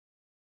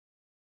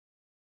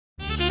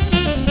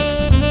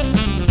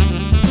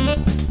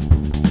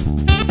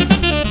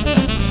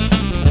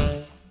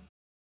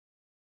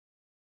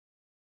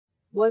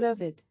What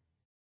of it?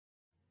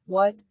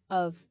 What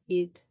of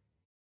it?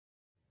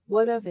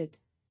 What of it?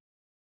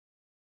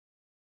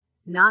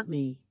 Not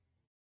me.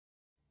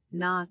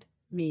 Not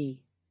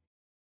me.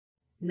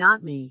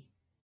 Not me.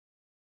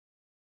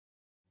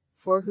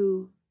 For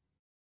who?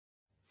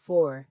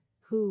 For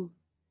who?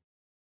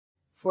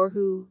 For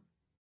who?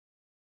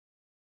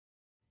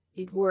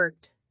 It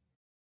worked.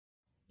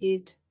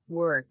 It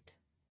worked.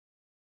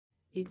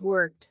 It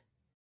worked.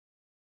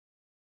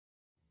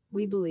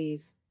 We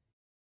believe.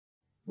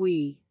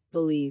 We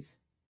believe.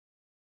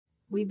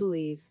 We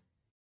believe.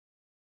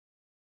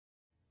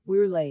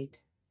 We're late.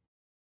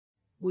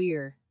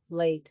 We're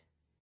late.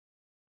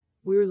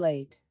 We're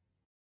late.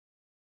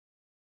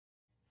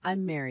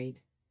 I'm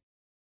married.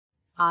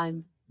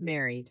 I'm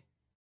married.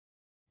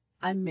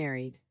 I'm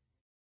married.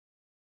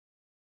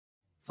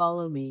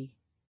 Follow me.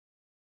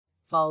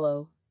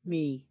 Follow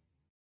me.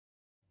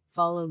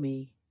 Follow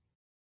me.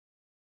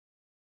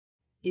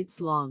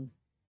 It's long.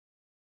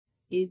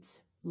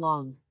 It's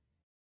long.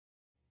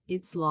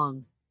 It's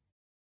long.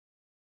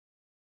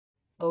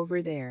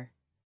 Over there.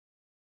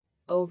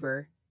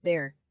 Over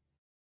there.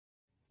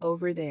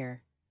 Over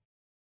there.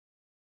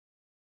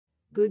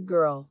 Good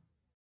girl.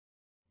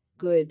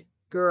 Good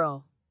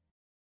girl.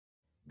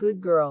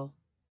 Good girl.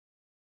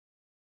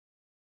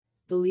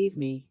 Believe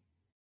me.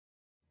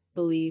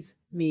 Believe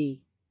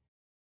me.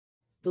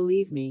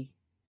 Believe me.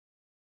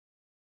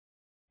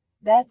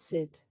 That's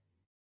it.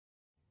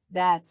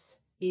 That's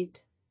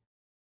it.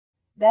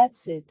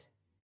 That's it.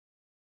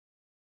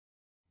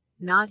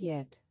 Not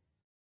yet.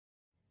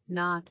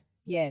 Not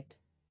yet.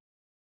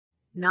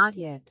 Not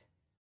yet.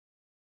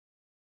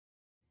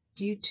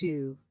 Due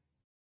to.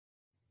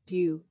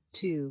 Due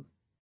to.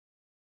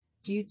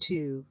 Due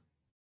to.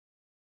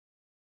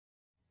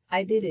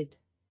 I did it.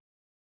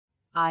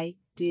 I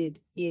did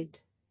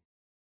it.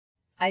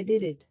 I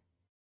did it.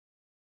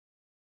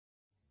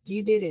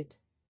 You did it.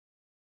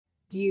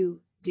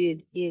 You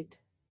did it.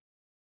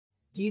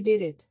 You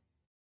did it.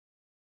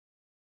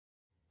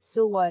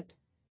 So what?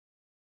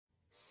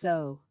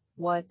 So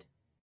what?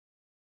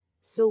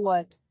 So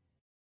what?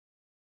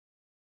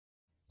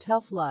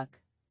 Tough luck.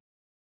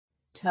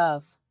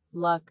 Tough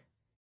luck.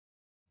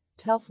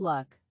 Tough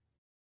luck.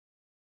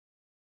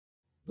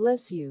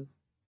 Bless you.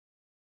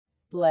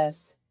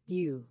 Bless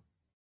you.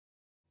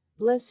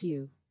 Bless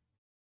you.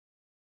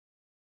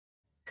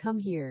 Come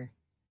here.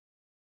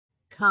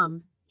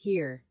 Come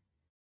here.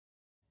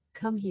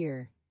 Come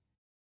here.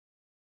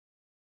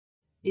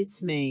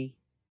 It's May.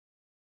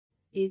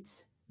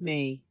 It's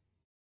May.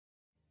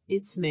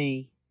 It's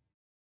May.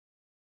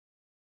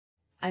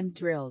 I'm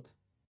thrilled.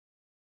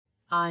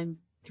 I'm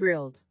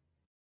thrilled.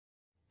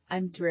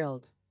 I'm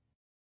thrilled.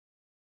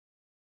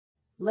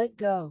 Let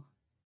go.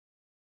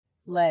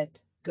 Let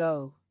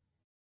go.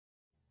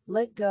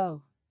 Let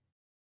go.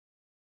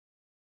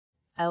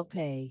 I'll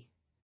pay.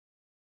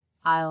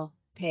 I'll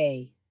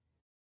pay.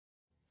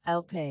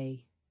 I'll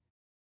pay.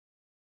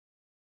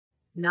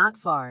 Not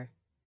far.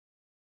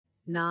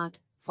 Not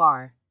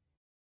far.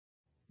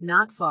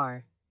 Not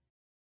far.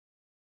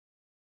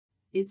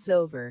 It's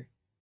over.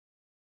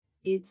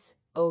 It's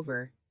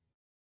over.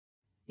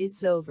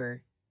 It's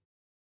over.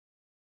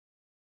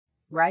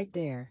 Right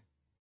there.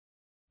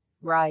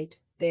 Right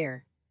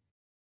there.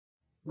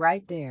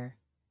 Right there.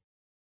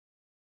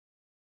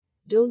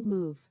 Don't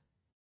move.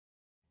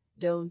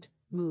 Don't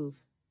move.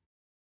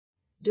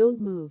 Don't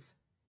move.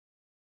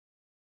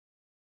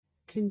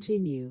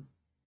 Continue.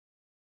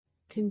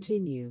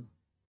 Continue.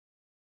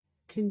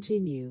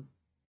 Continue.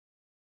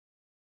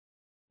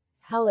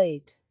 How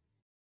late?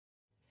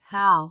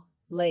 How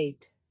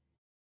late?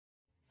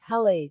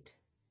 How late?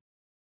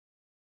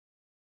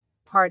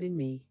 Pardon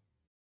me.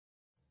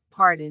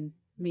 Pardon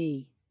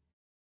me.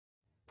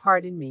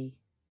 Pardon me.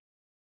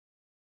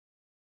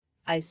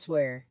 I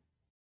swear.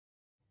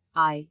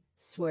 I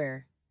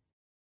swear.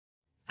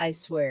 I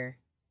swear.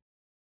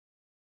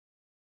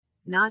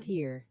 Not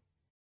here.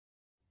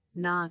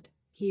 Not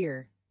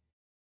here.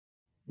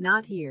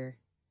 Not here.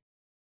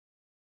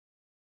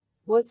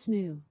 What's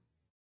new?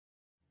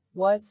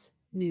 What's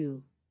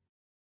new?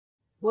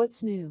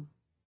 What's new?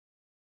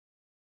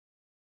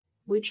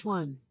 Which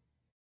one?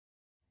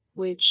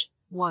 Which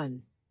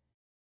one?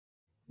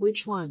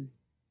 Which one?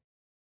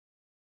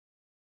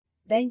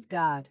 Thank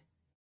God.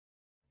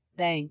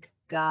 Thank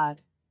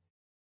God.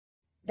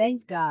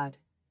 Thank God.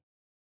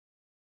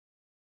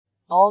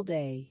 All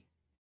day.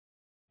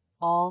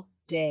 All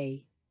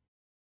day.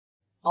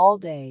 All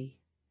day.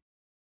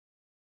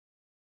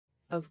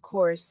 Of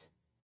course.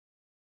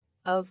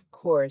 Of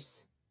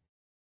course.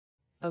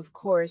 Of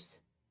course.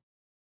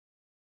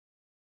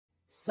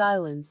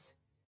 Silence.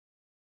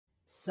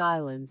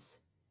 Silence.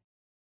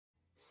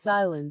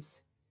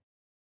 Silence.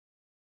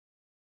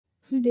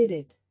 Who did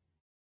it?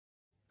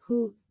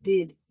 Who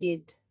did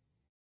it?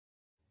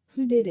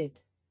 Who did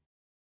it?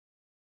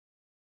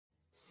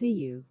 See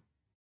you.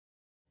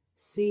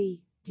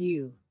 See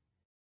you.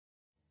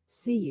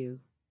 See you.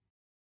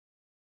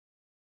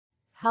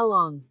 How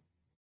long?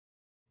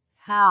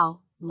 How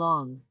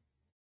long?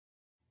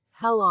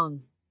 How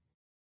long?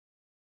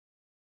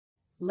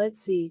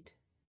 Let's eat.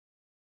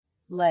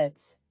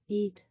 Let's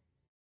eat.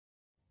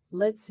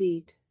 Let's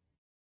eat.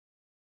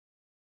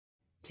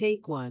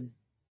 Take one.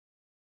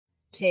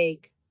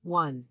 Take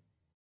one.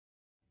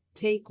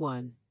 Take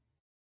one.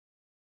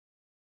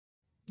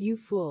 You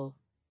full.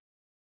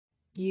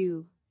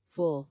 You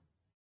full.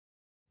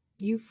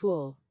 You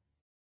full.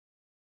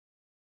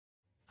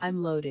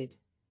 I'm loaded.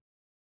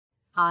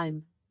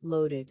 I'm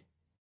loaded.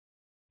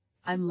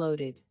 I'm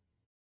loaded.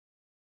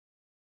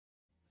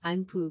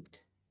 I'm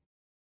pooped.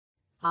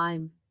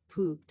 I'm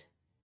pooped.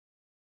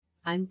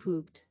 I'm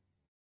pooped.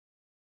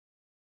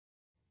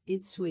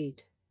 It's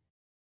sweet.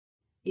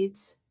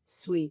 It's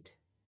sweet.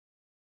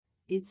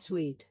 It's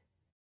sweet.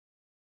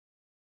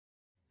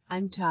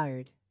 I'm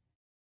tired.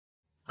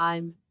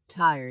 I'm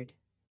tired.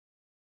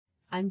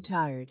 I'm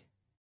tired.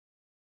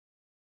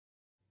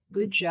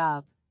 Good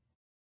job.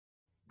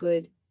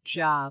 Good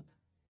job.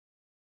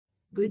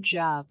 Good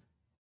job.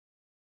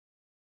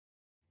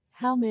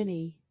 How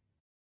many?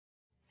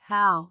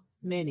 How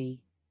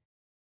many?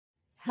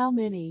 How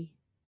many?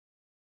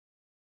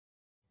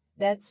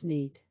 That's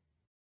neat.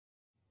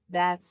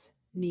 That's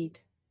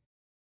neat.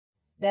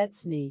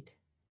 That's neat.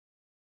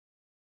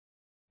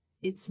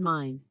 It's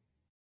mine.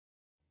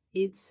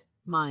 It's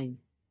mine.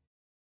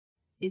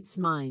 It's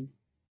mine.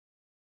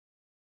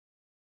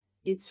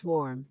 It's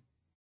warm.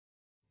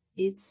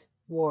 It's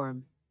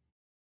warm.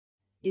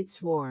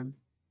 It's warm.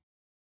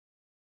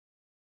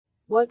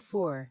 What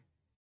for?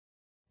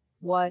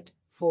 What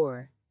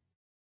for?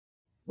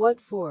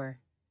 What for?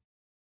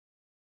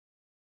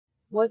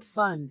 What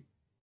fun?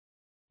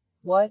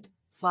 What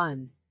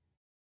fun?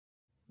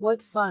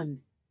 What fun?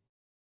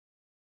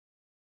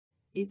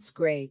 It's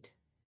great.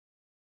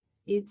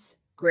 It's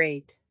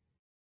great.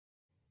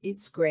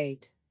 It's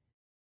great.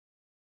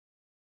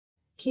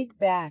 Kick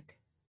back.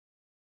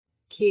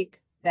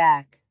 Kick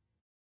back.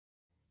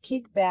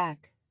 Kick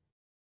back.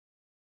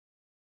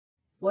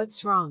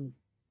 What's wrong?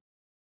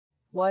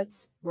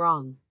 What's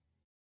wrong?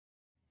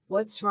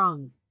 What's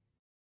wrong?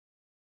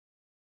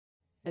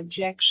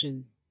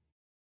 Objection.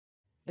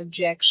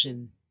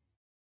 Objection.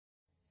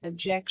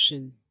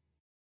 Objection.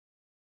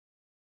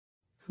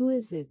 Who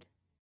is it?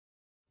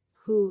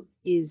 Who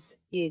is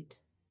it?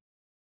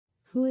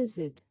 Who is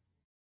it?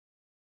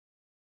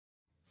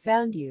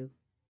 Found you.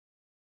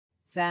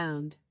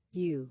 Found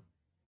you.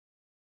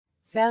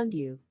 Found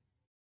you.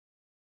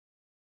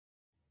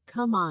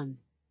 Come on.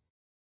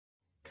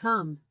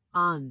 Come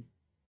on.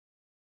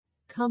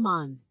 Come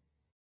on.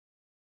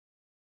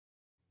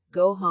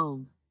 Go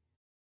home.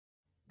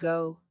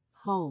 Go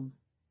home.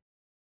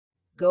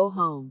 Go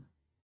home.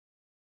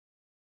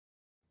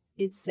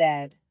 It's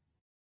sad.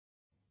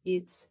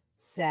 It's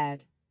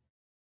sad.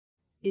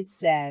 It's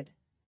sad.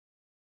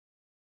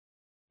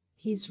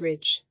 He's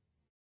rich.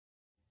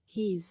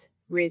 He's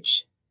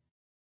rich.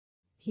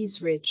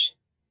 He's rich.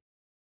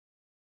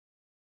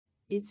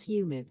 It's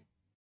humid.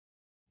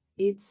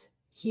 It's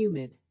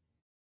humid.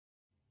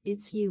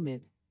 It's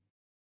humid.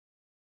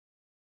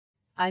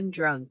 I'm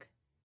drunk.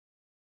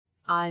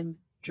 I'm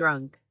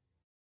drunk.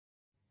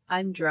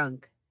 I'm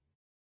drunk.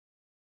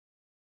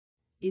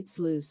 It's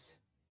loose.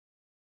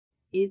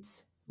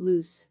 It's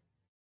loose.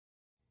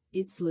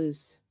 It's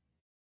loose.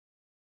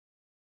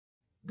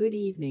 Good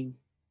evening.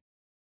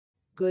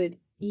 Good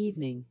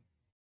evening.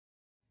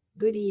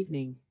 Good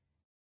evening.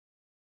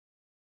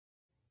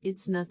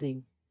 It's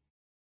nothing.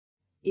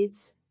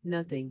 It's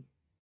nothing.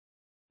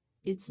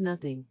 It's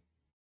nothing.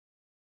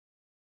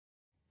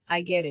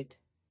 I get it.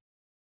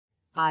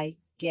 I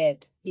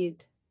get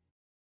it.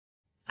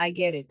 I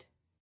get it.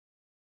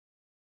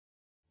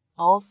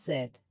 All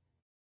set.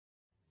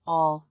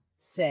 All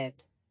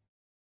set.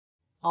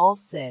 All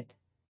set.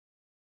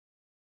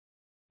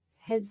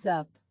 Heads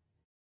up.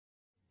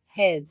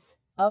 Heads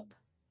up.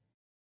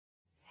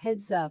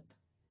 Heads up.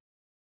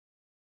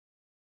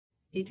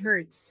 It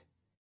hurts.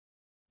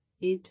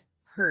 It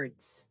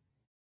hurts.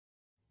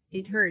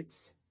 It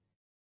hurts.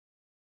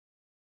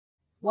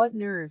 What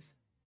nerve?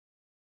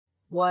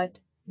 What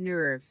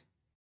nerve?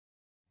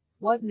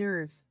 What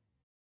nerve?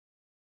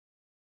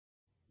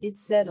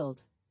 It's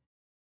settled.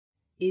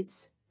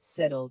 It's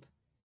settled.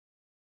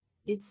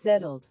 It's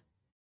settled.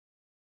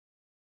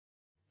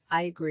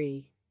 I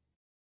agree.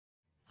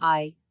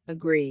 I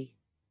agree.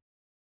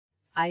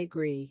 I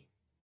agree.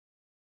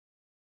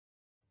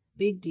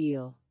 Big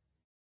deal.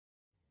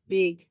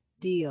 Big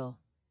deal.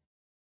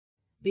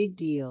 Big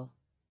deal.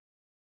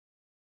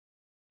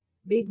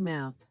 Big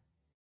mouth.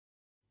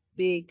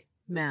 Big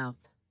mouth.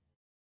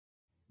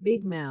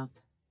 Big mouth.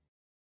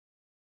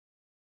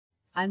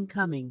 I'm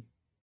coming.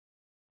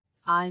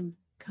 I'm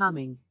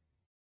coming.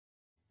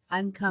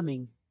 I'm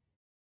coming.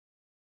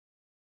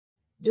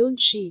 Don't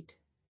cheat.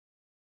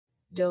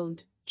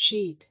 Don't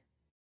cheat.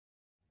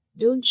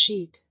 Don't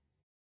cheat.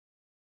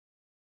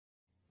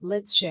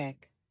 Let's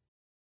check.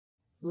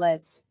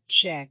 Let's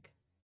check.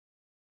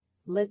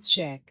 Let's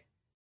check.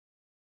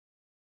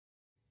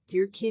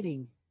 You're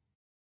kidding.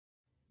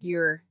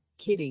 You're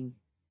kidding.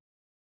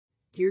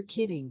 You're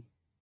kidding.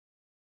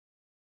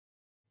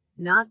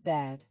 Not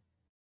bad.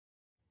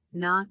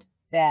 Not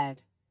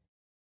bad.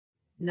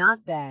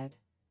 Not bad.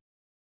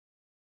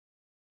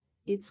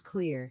 It's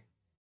clear.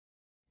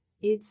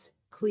 It's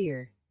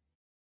clear.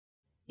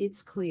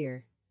 It's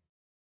clear.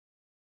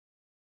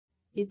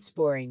 It's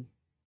boring.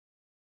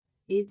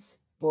 It's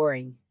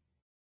boring.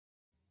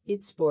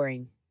 It's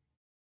boring.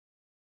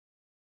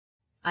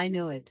 I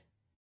know it.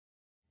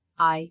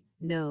 I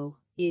know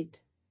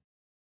it.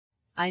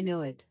 I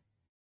know it.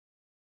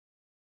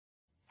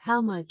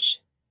 How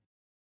much?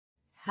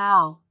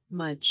 How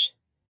much?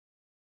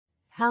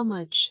 How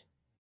much?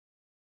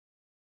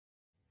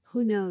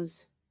 Who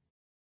knows?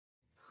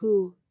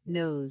 Who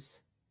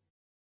knows?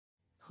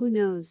 Who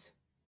knows?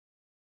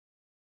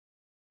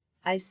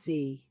 I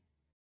see.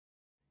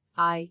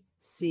 I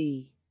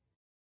see.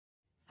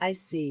 I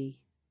see.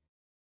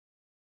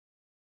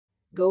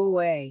 Go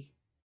away.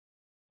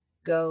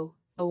 Go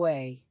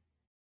away.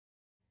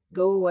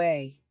 Go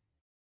away.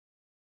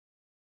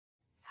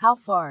 How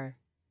far?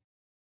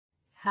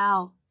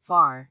 How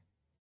far?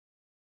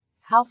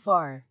 How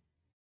far?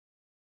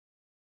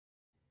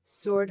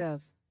 Sort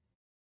of.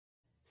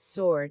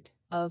 Sort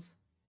of.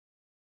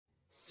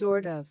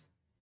 Sort of.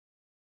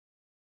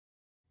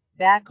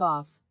 Back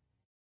off.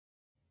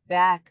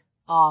 Back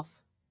off.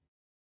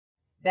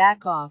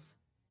 Back off.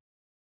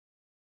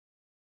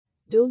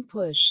 Don't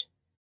push.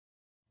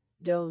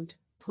 Don't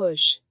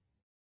push.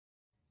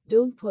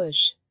 Don't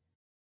push.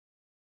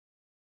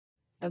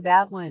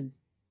 About when.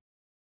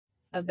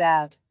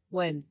 About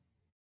when.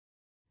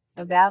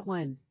 About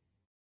when.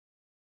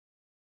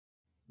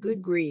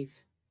 Good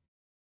grief.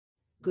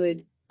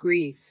 Good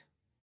grief.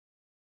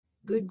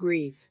 Good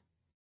grief.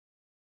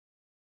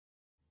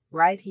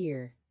 Right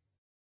here.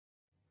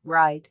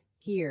 Right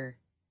here.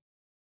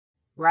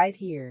 Right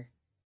here.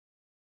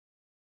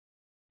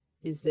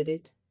 Is that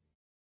it?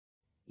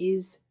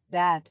 Is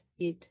that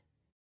it?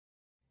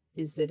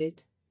 Is that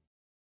it?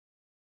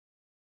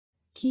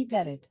 Keep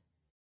at it.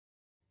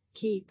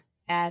 Keep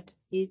at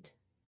it.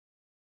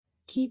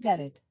 Keep at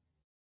it.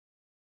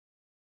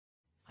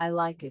 I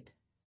like it.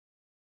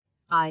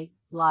 I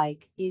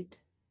like it.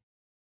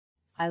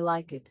 I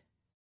like it.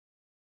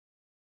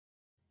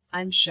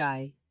 I'm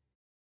shy.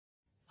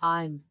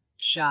 I'm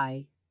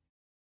shy.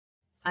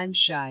 I'm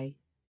shy.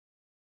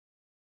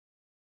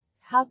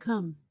 How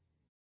come?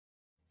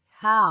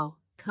 How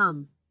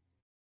come?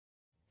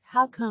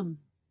 How come?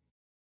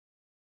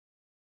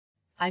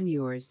 I'm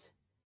yours.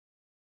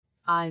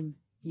 I'm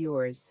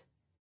yours.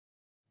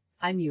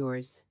 I'm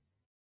yours.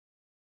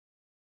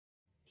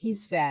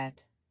 He's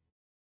fat.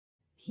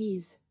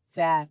 He's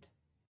fat.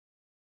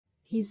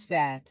 He's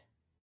fat.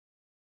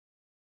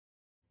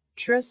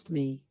 Trust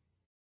me.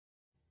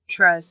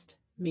 Trust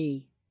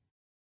me.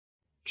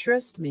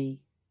 Trust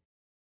me.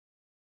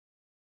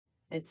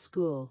 At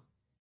school.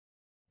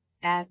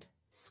 At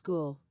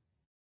school.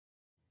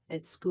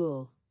 At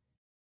school.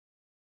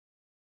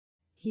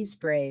 He's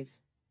brave.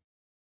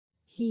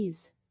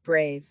 He's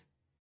brave.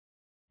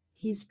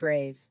 He's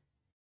brave.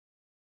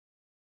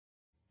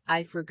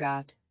 I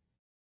forgot.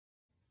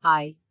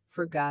 I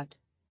forgot.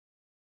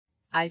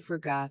 I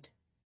forgot.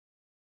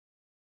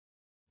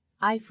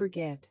 I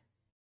forget.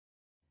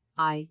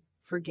 I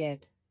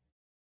forget.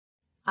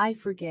 I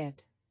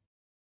forget.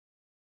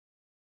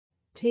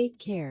 Take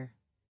care.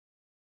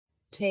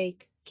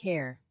 Take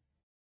care.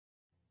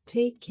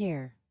 Take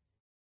care.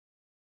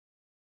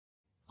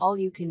 All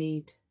you can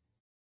eat.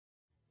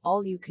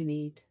 All you can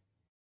eat.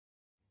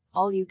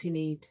 All you can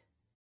eat.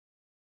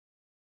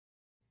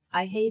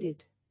 I hate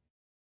it.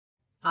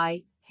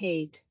 I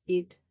hate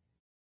it.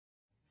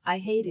 I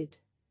hate it.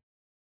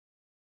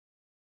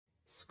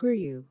 Screw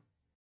you.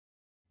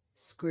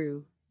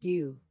 Screw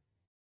you.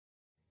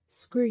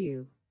 Screw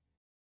you.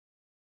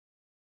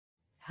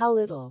 How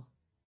little.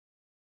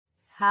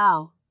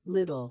 How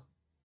little.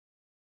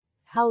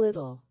 How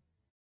little.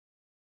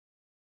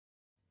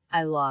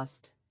 I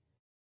lost.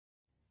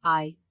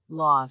 I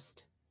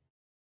lost.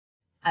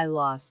 I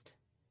lost.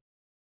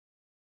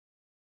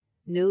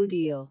 No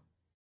deal.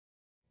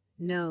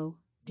 No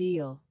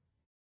deal.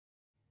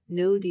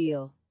 No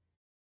deal.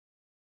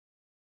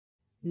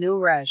 No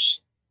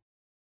rush.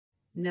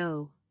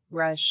 No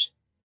rush.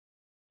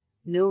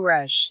 No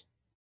rush.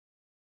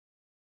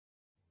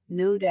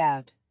 No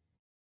doubt.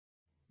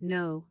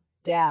 No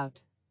doubt.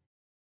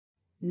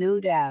 No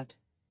doubt.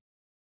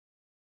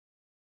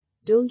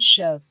 Don't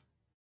shove.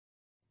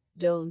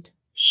 Don't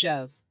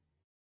shove.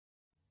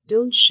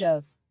 Don't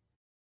shove.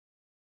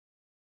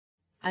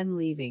 I'm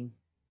leaving.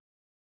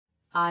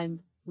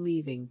 I'm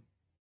leaving.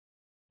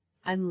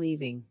 I'm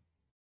leaving.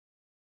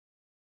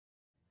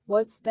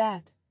 What's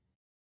that?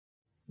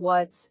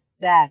 What's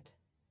that?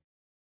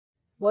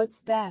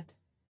 What's that?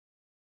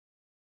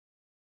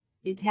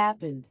 It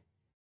happened.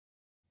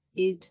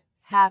 It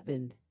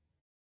happened.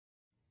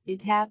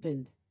 It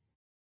happened.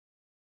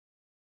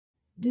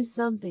 Do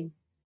something.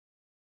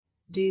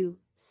 Do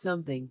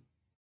something.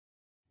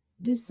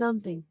 Do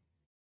something.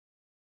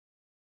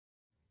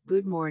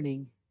 Good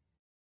morning.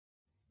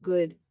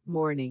 Good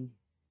morning.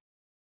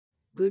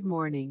 Good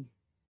morning.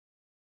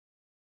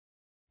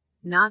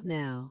 Not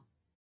now.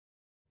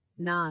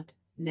 Not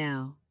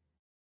now.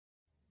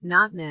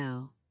 Not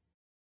now.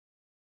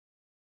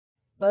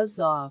 Buzz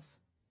off.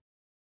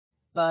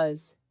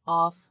 Buzz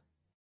off.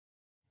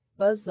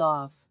 Buzz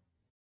off.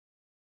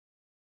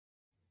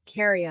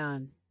 Carry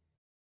on.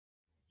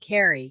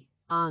 Carry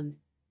on.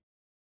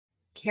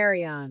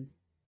 Carry on.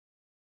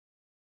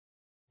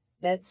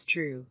 That's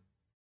true.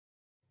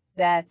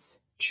 That's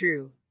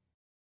true.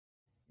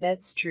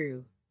 That's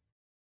true.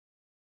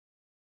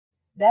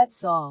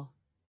 That's all.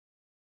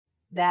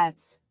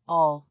 That's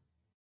all.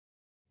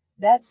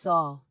 That's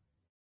all.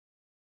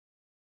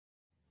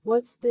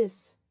 What's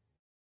this?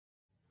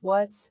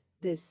 What's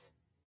this?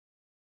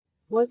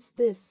 What's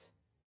this?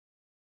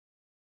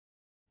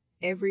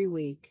 Every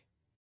week.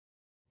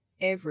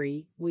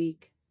 Every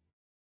week.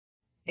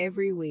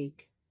 Every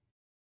week.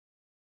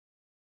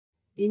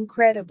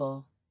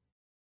 Incredible.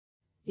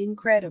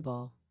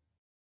 Incredible.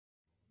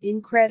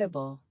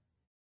 Incredible.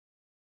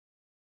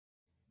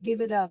 Give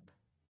it up.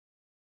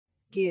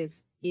 Give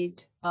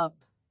it up.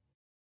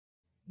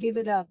 Give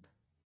it up.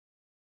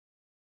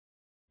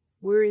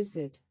 Where is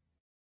it?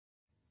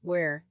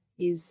 Where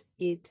is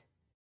it?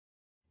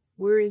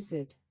 Where is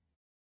it?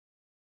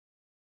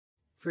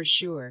 For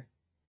sure.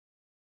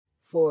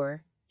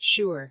 For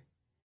sure.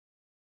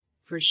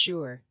 For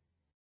sure.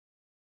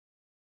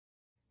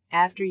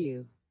 After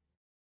you.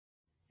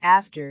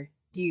 After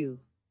you.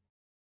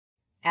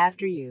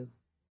 After you.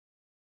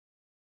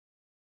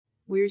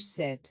 We're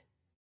set.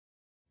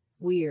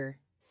 We're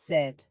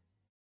set.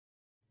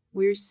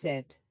 We're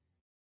set.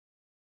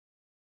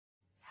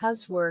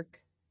 How's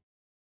work?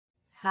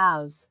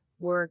 How's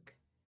work?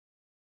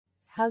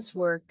 How's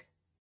work?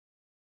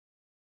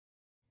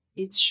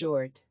 It's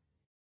short.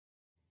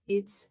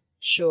 It's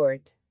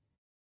short.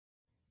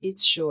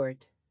 It's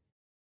short.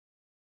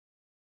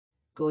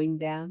 Going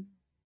down.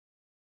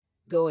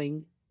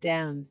 Going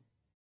down.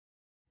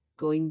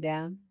 Going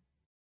down.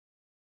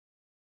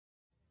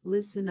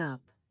 Listen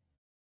up.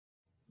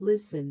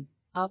 Listen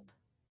up.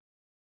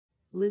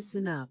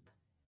 Listen up.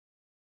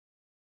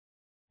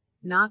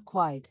 Not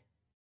quite.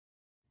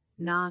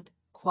 Not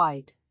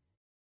quite.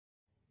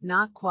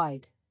 Not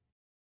quite.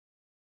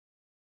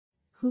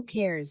 Who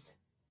cares?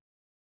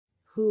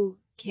 Who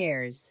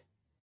cares?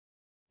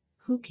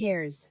 Who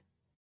cares?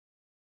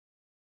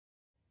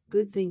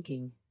 Good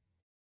thinking.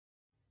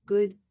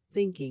 Good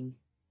thinking.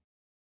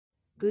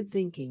 Good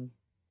thinking.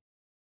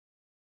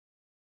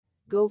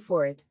 Go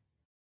for it.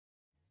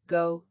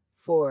 Go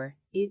for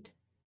it.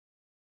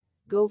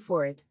 Go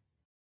for it.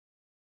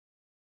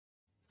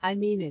 I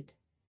mean it.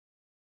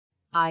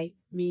 I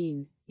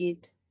mean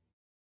it.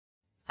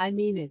 I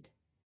mean it.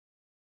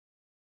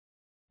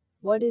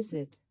 What is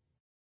it?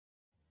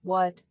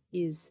 What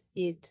is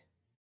it?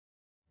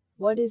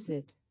 What is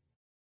it?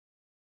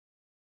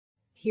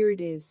 Here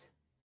it is.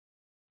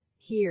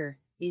 Here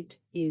it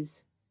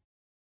is.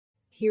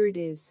 Here it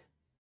is.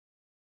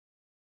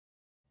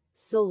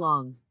 So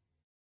long.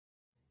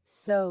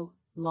 So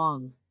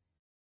long.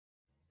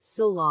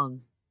 So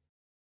long.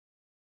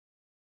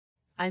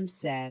 I'm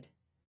sad.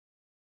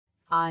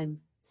 I'm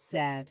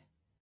sad.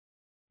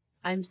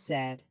 I'm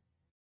sad.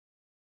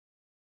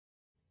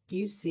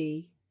 You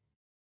see.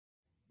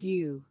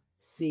 You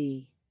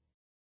see.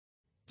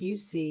 You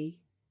see.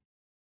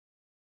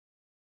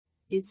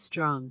 It's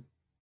strong.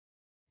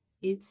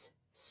 It's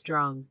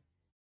strong.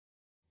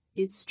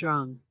 It's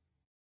strong.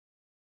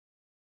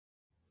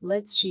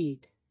 Let's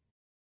cheat.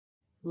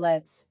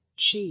 Let's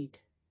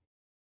cheat.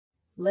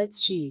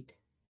 Let's cheat.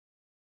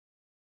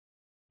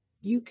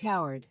 You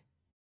coward.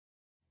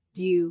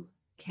 You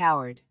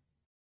coward.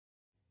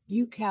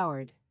 You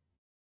coward.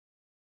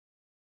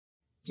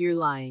 You're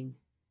lying.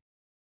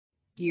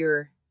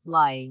 You're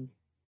lying.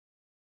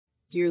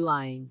 You're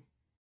lying.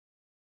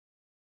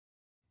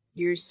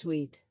 You're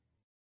sweet.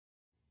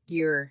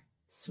 You're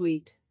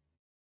sweet.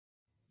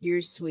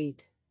 You're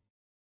sweet.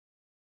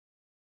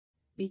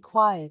 Be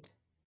quiet.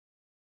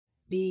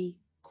 Be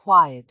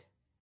quiet.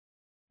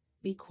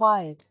 Be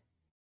quiet.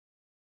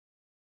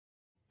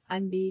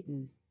 I'm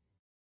beaten.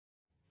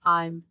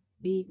 I'm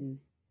beaten.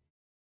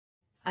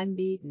 I'm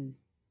beaten.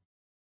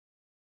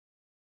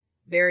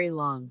 Very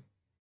long.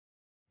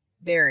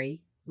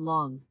 Very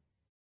long.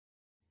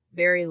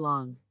 Very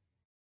long.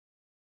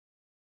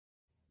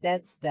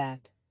 That's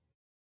that.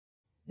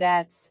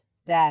 That's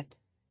that.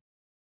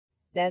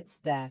 That's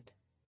that.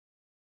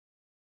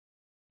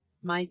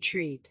 My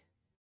treat.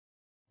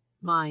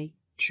 My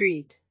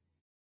treat.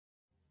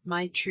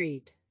 My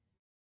treat.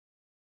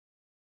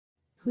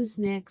 Who's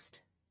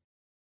next?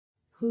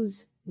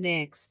 Who's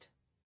next?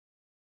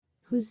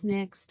 Who's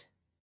next?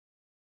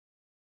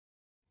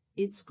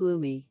 It's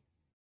gloomy.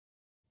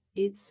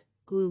 It's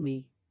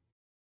gloomy.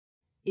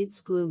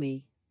 It's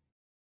gloomy.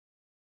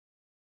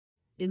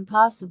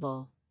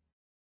 Impossible.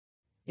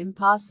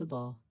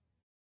 Impossible.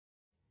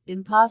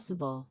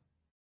 Impossible.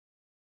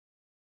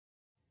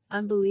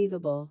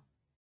 Unbelievable.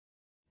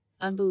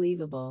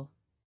 Unbelievable.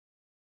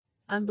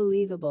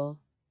 Unbelievable.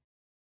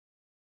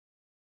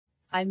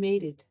 I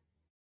made it.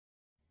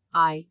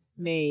 I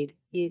made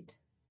it.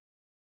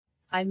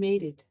 I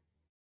made it.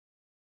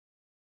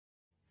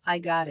 I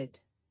got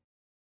it.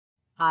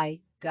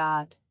 I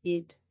got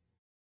it.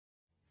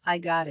 I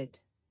got it.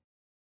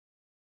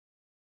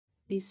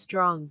 Be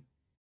strong.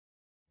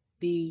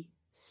 Be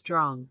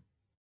strong.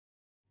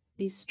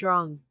 Be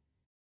strong.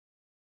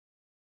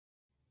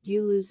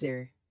 You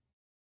loser.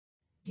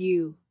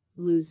 You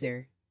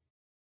loser.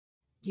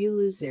 You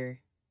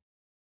loser.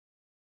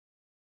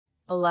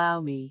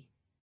 Allow me.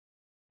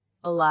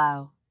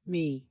 Allow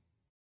me.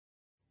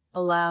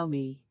 Allow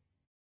me.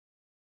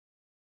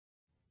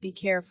 Be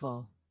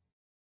careful.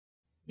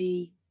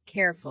 Be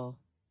careful.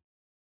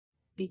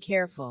 Be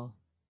careful.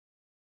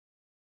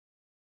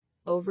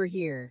 Over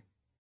here.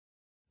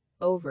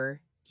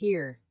 Over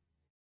here.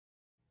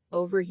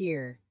 Over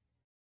here.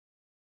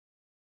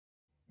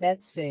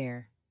 That's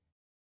fair.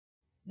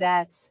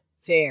 That's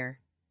fair.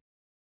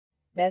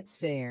 That's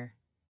fair.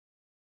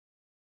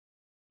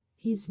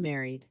 He's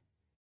married.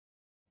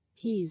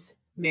 He's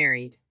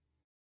married.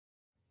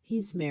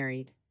 He's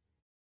married.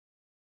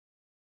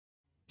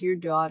 Your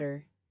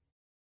daughter.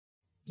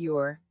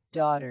 Your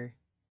daughter.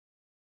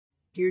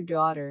 Your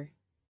daughter.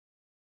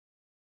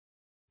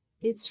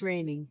 It's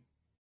raining.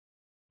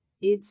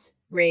 It's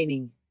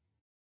raining.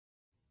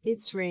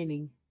 It's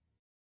raining.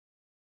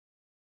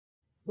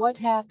 What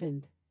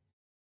happened?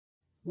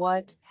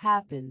 What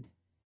happened?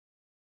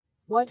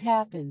 What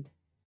happened?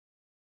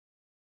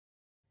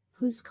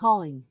 Who's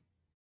calling?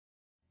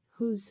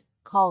 Who's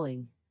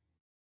calling?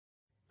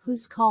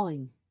 Who's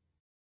calling?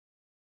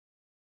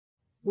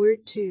 Where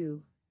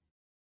to?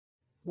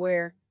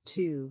 Where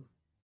to?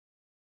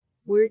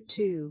 Where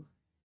to?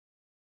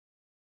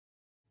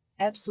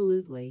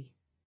 Absolutely.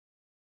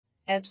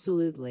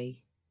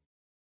 Absolutely.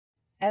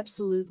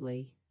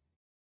 Absolutely.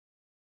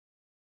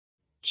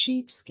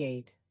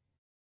 Cheapskate.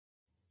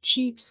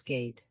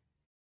 Cheapskate.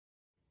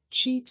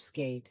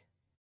 Cheapskate.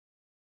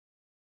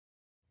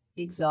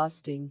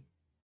 Exhausting.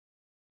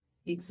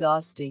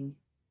 Exhausting.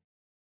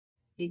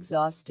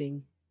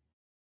 Exhausting.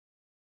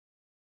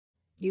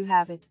 You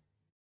have it.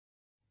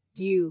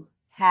 You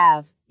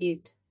have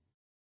it.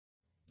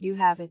 You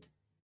have it.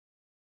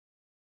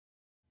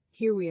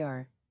 Here we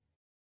are.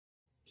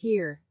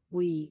 Here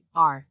we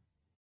are.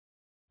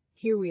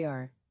 Here we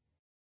are.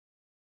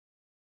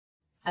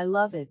 I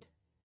love it.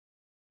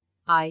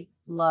 I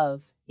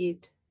love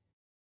it.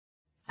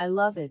 I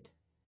love it.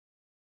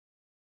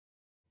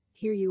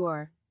 Here you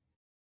are.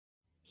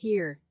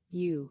 Here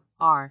you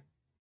are.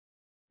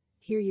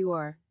 Here you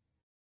are.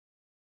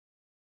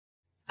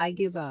 I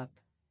give up.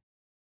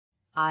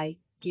 I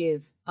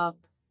give up.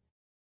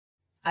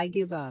 I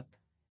give up.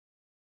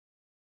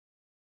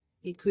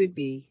 It could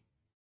be.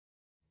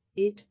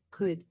 It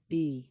could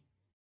be.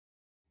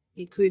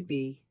 It could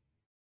be.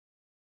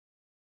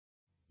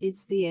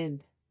 It's the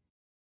end.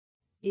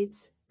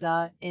 It's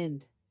the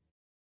end.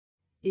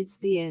 It's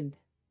the end.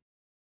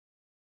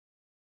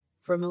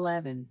 From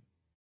 11.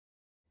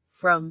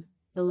 From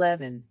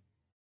 11.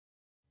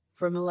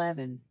 From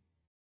 11.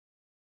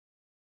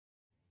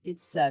 It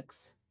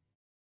sucks.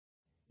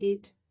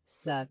 It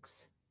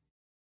sucks.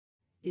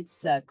 It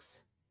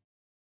sucks.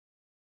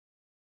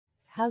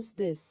 How's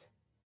this?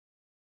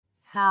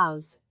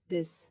 How's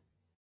this?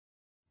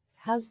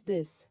 How's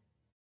this?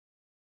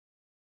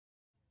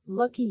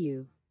 Lucky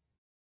you.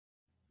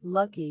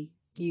 Lucky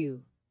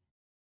you.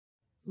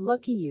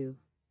 Lucky you.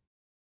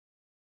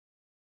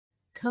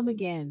 Come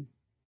again.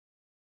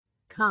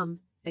 Come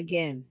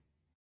again.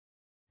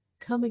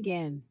 Come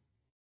again.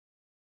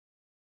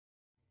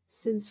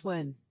 Since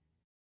when?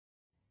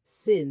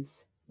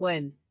 Since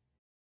when?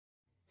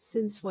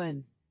 Since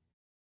when?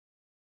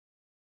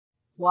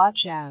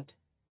 Watch out.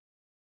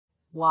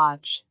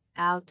 Watch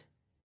out.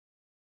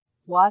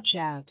 Watch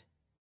out.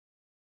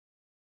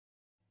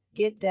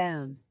 Get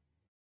down.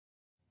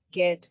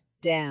 Get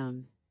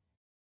down.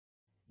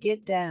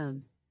 Get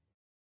down.